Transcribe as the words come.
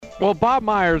Well, Bob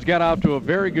Myers got off to a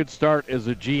very good start as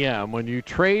a GM. When you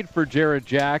trade for Jared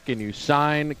Jack and you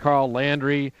sign Carl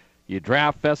Landry, you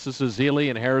draft Festus Ezeli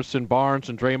and Harrison Barnes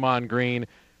and Draymond Green,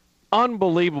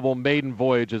 unbelievable maiden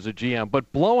voyage as a GM.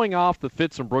 But blowing off the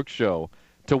Fitz and Brooks show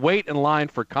to wait in line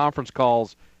for conference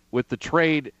calls with the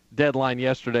trade deadline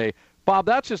yesterday, Bob,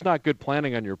 that's just not good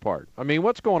planning on your part. I mean,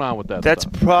 what's going on with that That's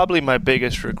stuff? probably my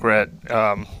biggest regret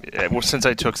since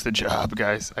I took the job,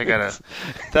 guys.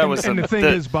 That was and the thing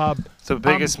is, Bob, the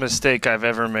biggest mistake I've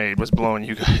ever made was blowing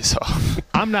you guys off.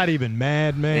 I'm not even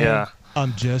mad, man. Yeah.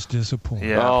 I'm just disappointed.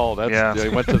 Yeah. Oh, that's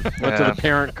went to the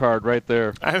parent card right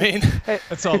there. I mean,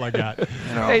 that's all I got.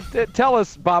 Hey, tell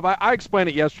us, Bob. I explained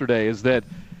it yesterday. Is that,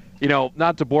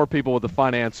 not to bore people with the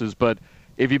finances, but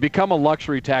if you become a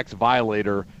luxury tax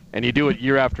violator and you do it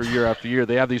year after year after year,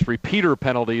 they have these repeater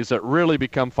penalties that really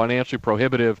become financially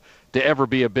prohibitive to ever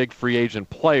be a big free agent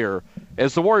player.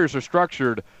 As the Warriors are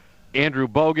structured, Andrew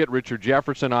Bogut, Richard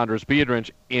Jefferson, Andres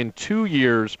Biedrins, in 2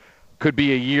 years could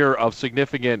be a year of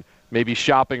significant maybe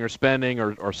shopping or spending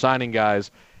or signing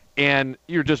guys, and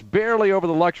you're just barely over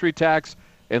the luxury tax.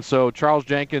 And so Charles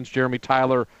Jenkins, Jeremy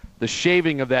Tyler, the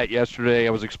shaving of that yesterday,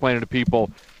 I was explaining to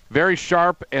people, very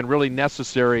sharp and really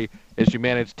necessary as you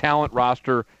manage talent,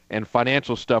 roster, and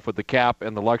financial stuff with the cap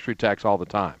and the luxury tax all the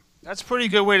time. that's a pretty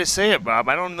good way to say it, Bob.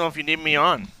 I don't know if you need me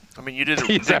on. I mean, you did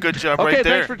a good job right there. Okay,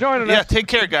 thanks for joining us. Yeah, take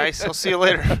care, guys. I'll see you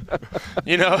later.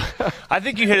 I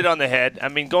think you hit it on the head. I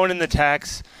mean, going in the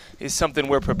tax is something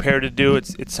we're prepared to do.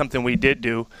 It's something we did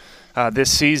do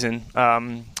this season.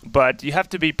 But you have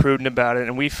to be prudent about it,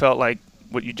 and we felt like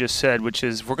what you just said, which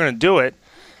is we're going to do it.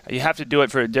 You have to do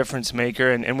it for a difference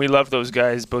maker, and we love those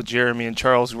guys. Both Jeremy and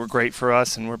Charles were great for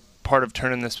us, and we're part of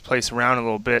turning this place around a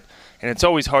little bit. And it's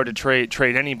always hard to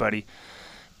trade anybody.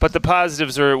 But the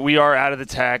positives are we are out of the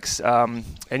tax, and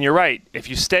you're right. If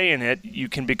you stay in it, you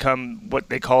can become what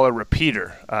they call a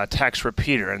repeater, tax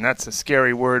repeater, and that's a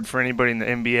scary word for anybody in the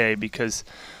NBA because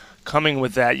coming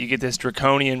with that, you get this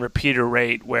draconian repeater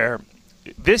rate where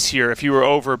this year, if you were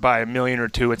over by $1 million or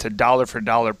 $2 million, it's a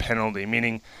dollar-for-dollar penalty,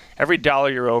 meaning every dollar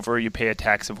you're over, you pay a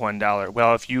tax of $1.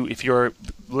 Well, if you're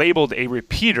labeled a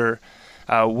repeater,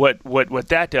 what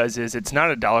that does is it's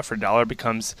not a dollar for dollar, it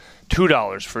becomes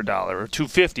 $2 for a dollar or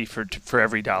 $2.50 for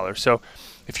every dollar. So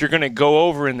if you're going to go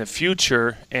over in the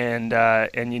future and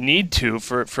you need to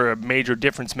for a major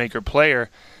difference maker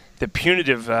player, the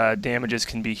punitive damages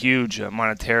can be huge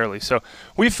monetarily. So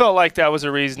we felt like that was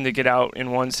a reason to get out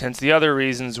in one sense. The other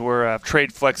reasons were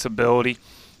trade flexibility.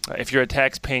 If you're a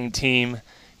tax-paying team,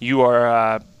 you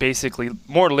are basically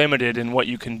more limited in what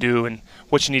you can do and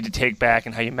what you need to take back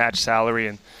and how you match salary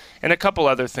and a couple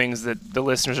other things that the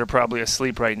listeners are probably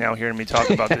asleep right now hearing me talk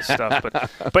about this stuff.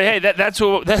 But hey, that's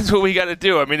what we got to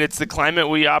do. I mean, it's the climate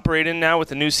we operate in now with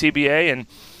the new CBA, and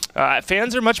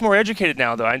fans are much more educated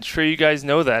now, though. I'm sure you guys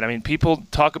know that. I mean, people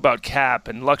talk about cap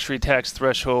and luxury tax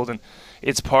threshold, and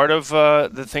it's part of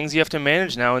the things you have to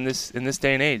manage now in this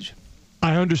day and age.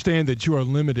 I understand that you are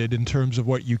limited in terms of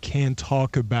what you can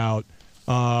talk about,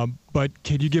 but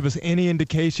can you give us any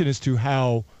indication as to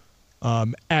how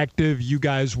active you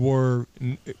guys were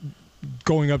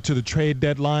going up to the trade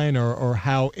deadline or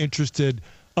how interested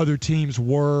other teams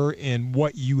were in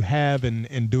what you have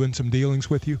and doing some dealings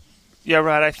with you? Yeah,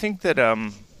 Rod, I think that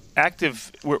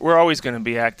active, we're always going to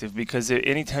be active because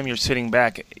anytime you're sitting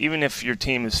back, even if your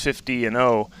team is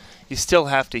 50-0, you still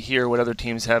have to hear what other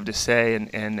teams have to say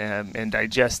and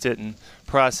digest it and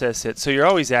process it. So you're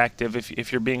always active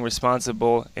if you're being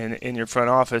responsible in your front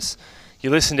office. You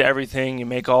listen to everything, you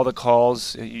make all the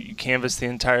calls, you canvass the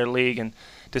entire league and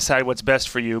decide what's best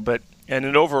for you. And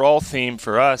an overall theme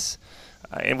for us,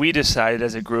 and we decided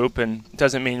as a group, and it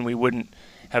doesn't mean we wouldn't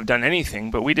have done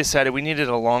anything, but we decided we needed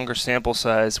a longer sample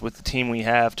size with the team we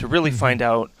have to really find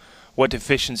out what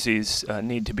deficiencies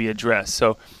need to be addressed.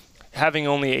 So having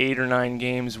only 8 or 9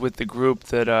 games with the group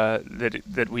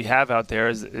that we have out there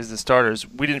as the starters,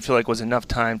 we didn't feel like was enough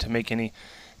time to make any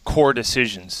core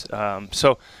decisions.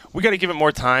 So we got to give it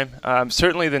more time.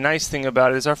 Certainly the nice thing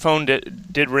about it is our phone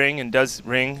did ring and does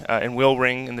ring and will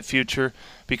ring in the future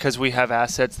because we have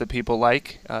assets that people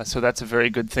like. So that's a very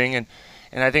good thing.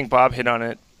 And I think Bob hit on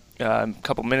it a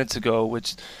couple minutes ago,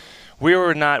 which we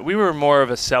were more of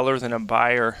a seller than a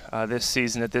buyer this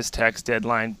season at this tax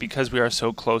deadline because we are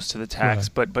so close to the tax.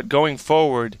 Right. But going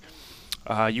forward,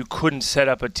 you couldn't set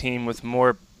up a team with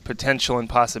more potential and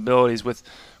possibilities with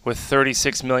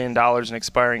 $36 million in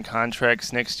expiring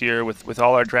contracts next year, with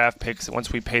all our draft picks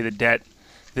once we pay the debt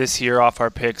this year off our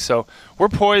picks. So we're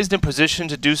poised and positioned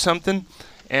to do something.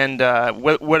 And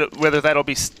whether that'll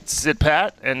be sit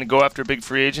pat and go after a big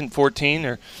free agent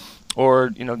 14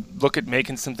 or look at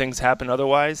making some things happen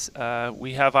otherwise,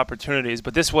 we have opportunities.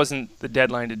 But this wasn't the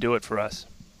deadline to do it for us.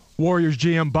 Warriors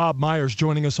GM Bob Myers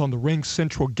joining us on the Ring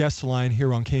Central guest line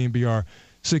here on KNBR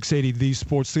 680, the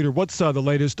Sports Leader. What's the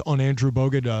latest on Andrew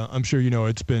Bogut? I'm sure you know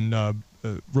it's been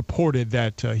reported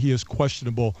that he is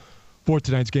questionable for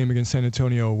tonight's game against San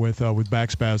Antonio with back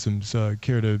spasms.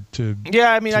 Care to?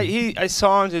 Yeah, I mean, I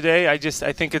saw him today. I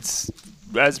think it's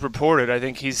as reported. I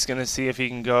think he's going to see if he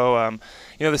can go.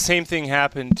 The same thing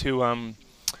happened to.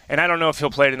 And I don't know if he'll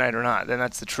play tonight or not, and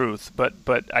that's the truth. But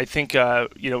I think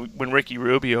when Ricky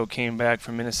Rubio came back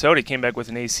from Minnesota, he came back with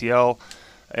an ACL,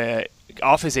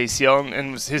 off his ACL,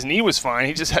 and his knee was fine.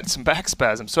 He just had some back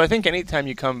spasms. So I think anytime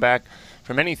you come back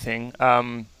from anything,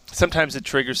 sometimes it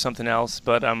triggers something else.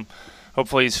 But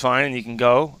hopefully he's fine and he can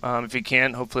go. If he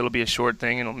can't, hopefully it'll be a short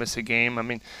thing and he'll miss a game. I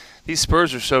mean, these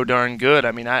Spurs are so darn good.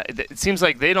 I mean, it seems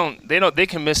like they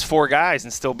can miss 4 guys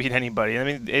and still beat anybody. I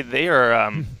mean, they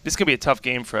are. This could be a tough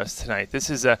game for us tonight.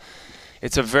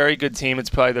 It's a very good team. It's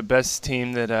probably the best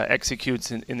team that executes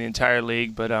in the entire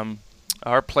league. But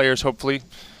our players hopefully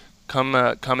come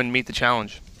and meet the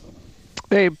challenge.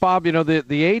 Hey, Bob,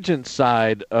 the agent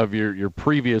side of your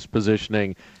previous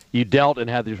positioning, you dealt and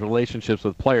had these relationships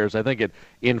with players. I think it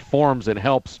informs and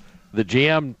helps the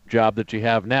GM job that you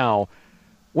have now.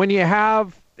 When you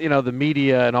have, the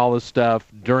media and all this stuff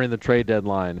during the trade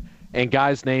deadline and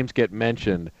guys' names get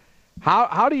mentioned,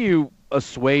 how do you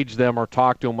assuage them or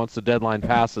talk to them once the deadline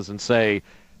passes and say,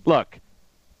 look,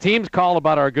 teams call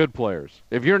about our good players.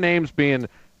 If your name's being,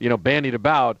 bandied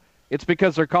about, it's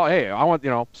because they're calling, hey, I want,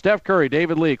 Steph Curry,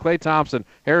 David Lee, Klay Thompson,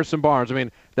 Harrison Barnes. I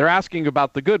mean, they're asking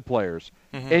about the good players.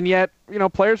 Mm-hmm. And yet,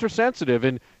 players are sensitive,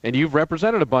 and you've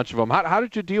represented a bunch of them. How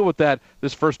did you deal with that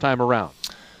this first time around?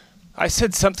 I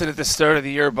said something at the start of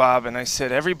the year, Bob, and I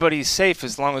said everybody's safe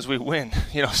as long as we win.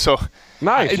 So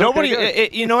nice. Nobody.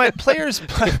 Players.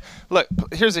 Look,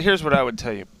 here's what I would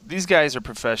tell you. These guys are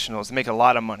professionals. They make a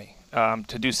lot of money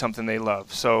to do something they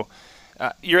love. So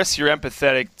you're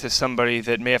empathetic to somebody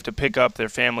that may have to pick up their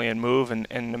family and move, and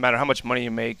no matter how much money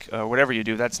you make, whatever you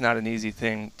do, that's not an easy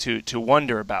thing to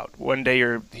wonder about. One day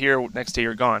you're here, next day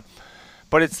you're gone.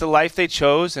 But it's the life they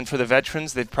chose, and for the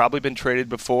veterans, they've probably been traded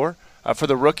before. For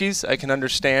the rookies, I can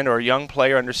understand, or a young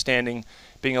player understanding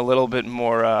being a little bit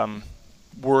more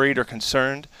worried or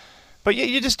concerned. But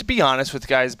you just be honest with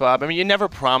guys, Bob. I mean, you never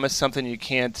promise something you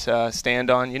can't stand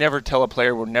on. You never tell a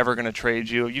player we're never going to trade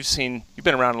you. You've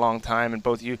been around a long time, and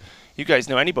both you guys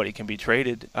know anybody can be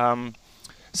traded.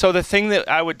 So the thing that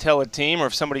I would tell a team, or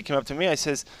if somebody came up to me, I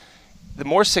says, the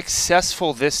more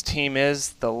successful this team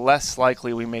is, the less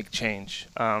likely we make change.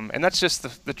 And that's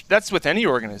just that's with any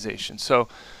organization. So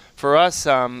for us,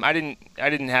 I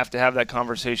didn't have to have that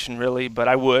conversation really, but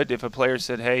I would if a player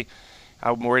said, "Hey,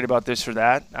 I'm worried about this or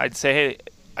that." I'd say, "Hey,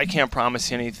 I can't promise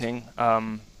you anything.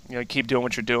 Keep doing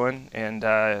what you're doing, and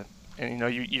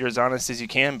you're as honest as you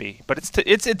can be." But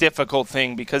it's a difficult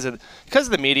thing because of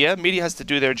the media. Media has to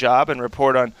do their job and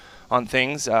report on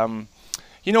things.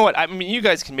 You know what? I mean, you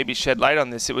guys can maybe shed light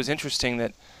on this. It was interesting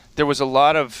that there was a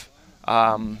lot of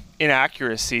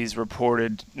inaccuracies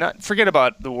reported. Forget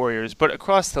about the Warriors, but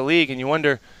across the league, and you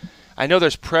wonder. I know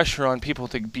there's pressure on people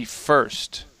to be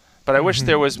first, but I wish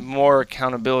there was more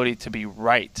accountability to be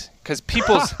right. Because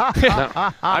people's,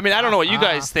 I mean, I don't know what you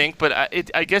guys think, but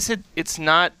I guess it's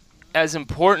not as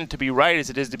important to be right as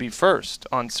it is to be first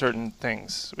on certain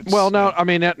things. Well, now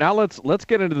let's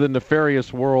get into the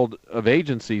nefarious world of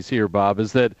agencies here, Bob.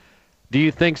 Do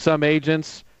you think some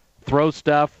agents throw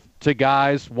stuff to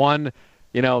guys, one,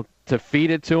 to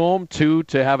feed it to them, two,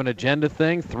 to have an agenda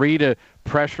thing, three, to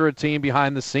pressure a team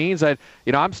behind the scenes?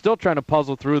 I'm still trying to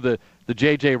puzzle through the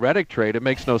J.J. Redick trade. It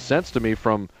makes no sense to me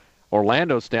from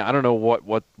Orlando's stand. I don't know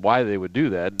why they would do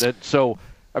that. So,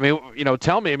 I mean,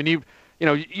 tell me. I mean,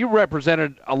 you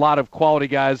represented a lot of quality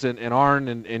guys in Arn,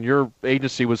 and your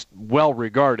agency was well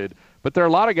regarded. But there are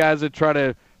a lot of guys that try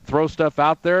to throw stuff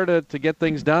out there to get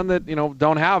things done that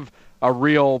don't have a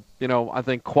real I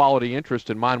think quality interest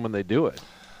in mind when they do it.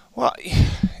 Well,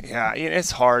 yeah,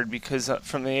 it's hard because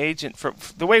from the agent, from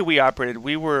the way we operated,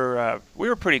 we were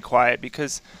pretty quiet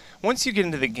because once you get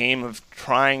into the game of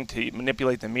trying to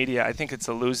manipulate the media, I think it's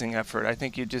a losing effort. I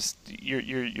think you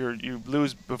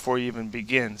lose before you even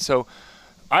begin. So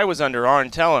I was under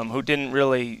Arn Tellem, who didn't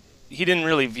really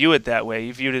view it that way.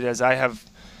 He viewed it as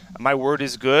my word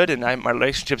is good and my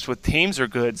relationships with teams are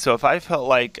good. So if I felt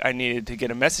like I needed to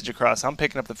get a message across, I'm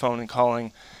picking up the phone and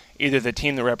calling either the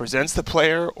team that represents the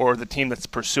player or the team that's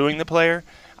pursuing the player.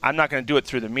 I'm not going to do it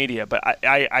through the media, but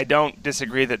I don't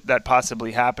disagree that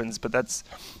possibly happens. But that's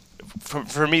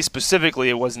for me specifically,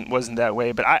 it wasn't that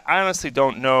way. But I honestly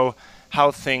don't know how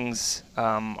things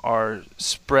are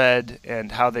spread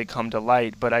and how they come to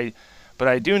light. But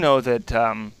I do know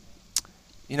that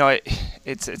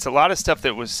it's a lot of stuff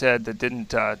that was said that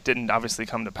didn't obviously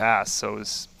come to pass. So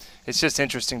it's just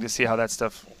interesting to see how that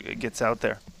stuff gets out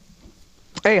there.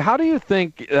 Hey, how do you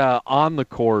think on the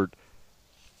court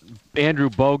Andrew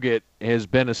Bogut has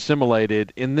been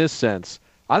assimilated in this sense?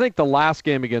 I think the last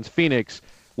game against Phoenix,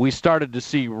 we started to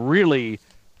see really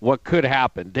what could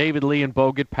happen. David Lee and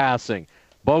Bogut passing.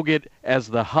 Bogut as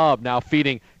the hub, now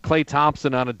feeding Klay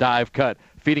Thompson on a dive cut,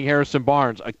 feeding Harrison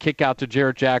Barnes, a kick out to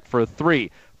Jarrett Jack for a three.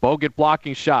 Bogut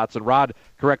blocking shots, and Rod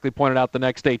correctly pointed out the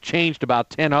next day, changed about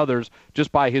 10 others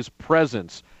just by his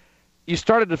presence. You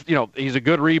started to, he's a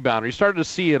good rebounder. You started to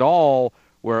see it all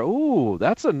where, ooh,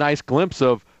 that's a nice glimpse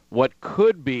of what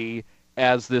could be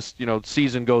as this,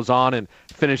 season goes on and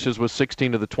finishes with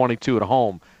 16 of the 22 at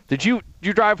home. Did you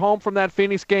drive home from that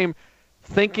Phoenix game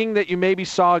thinking that you maybe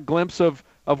saw a glimpse of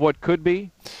what could be?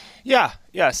 Yeah,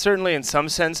 certainly in some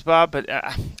sense, Bob. But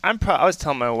I was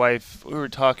telling my wife, we were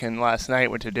talking last night,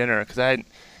 went to dinner, because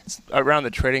around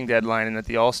the trading deadline and at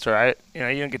the All-Star, you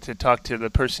don't get to talk to the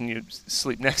person you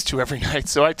sleep next to every night.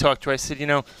 So I talked to her. I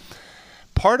said,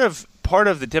 part of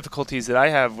the difficulties that I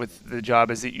have with the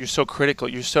job is that you're so critical.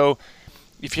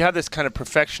 If you have this kind of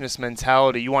perfectionist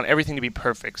mentality, you want everything to be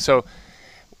perfect. So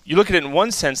you look at it in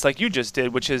one sense, like you just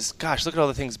did, which is, gosh, look at all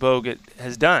the things Bogut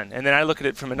has done. And then I look at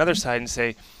it from another side and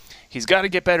say, he's got to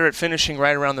get better at finishing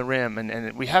right around the rim,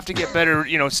 and we have to get better,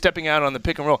 stepping out on the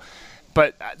pick and roll.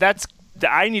 But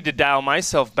I need to dial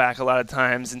myself back a lot of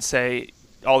times and say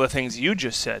all the things you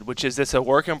just said, which is this a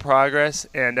work in progress,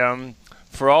 and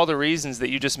for all the reasons that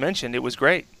you just mentioned, it was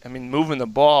great. I mean, moving the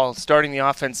ball, starting the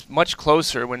offense much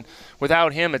closer. When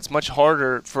without him, it's much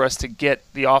harder for us to get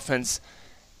the offense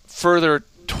further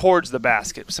towards the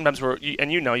basket. Sometimes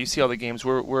you see all the games,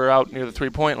 we're out near the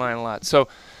three-point line a lot. So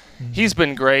he's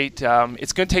been great.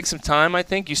 It's going to take some time, I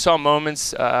think. You saw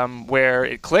moments where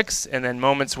it clicks, and then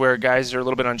moments where guys are a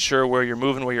little bit unsure where you're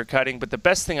moving, where you're cutting. But the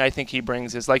best thing I think he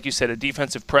brings is, like you said, a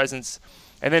defensive presence.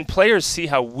 And then players see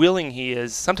how willing he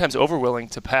is, sometimes overwilling,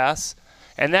 to pass.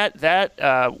 And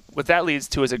what that leads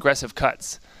to is aggressive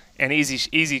cuts and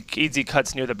easy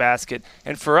cuts near the basket.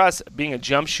 And for us, being a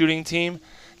jump shooting team,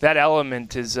 that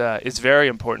element is very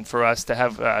important for us to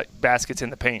have baskets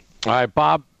in the paint. All right,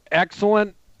 Bob,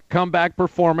 excellent comeback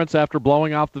performance after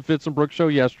blowing off the Fitz and Brooks show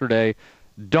yesterday.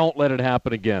 Don't let it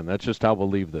happen again. That's just how we'll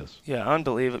leave this. Yeah,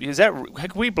 unbelievable.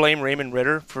 Can we blame Raymond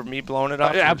Ritter for me blowing it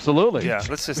off? Absolutely. Yeah,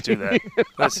 let's just do that.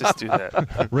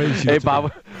 Hey,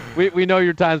 Bob, we know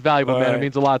your time's valuable, man. Right. It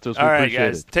means a lot to us. All we right, appreciate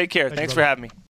guys. it. Take care. Thanks for having me.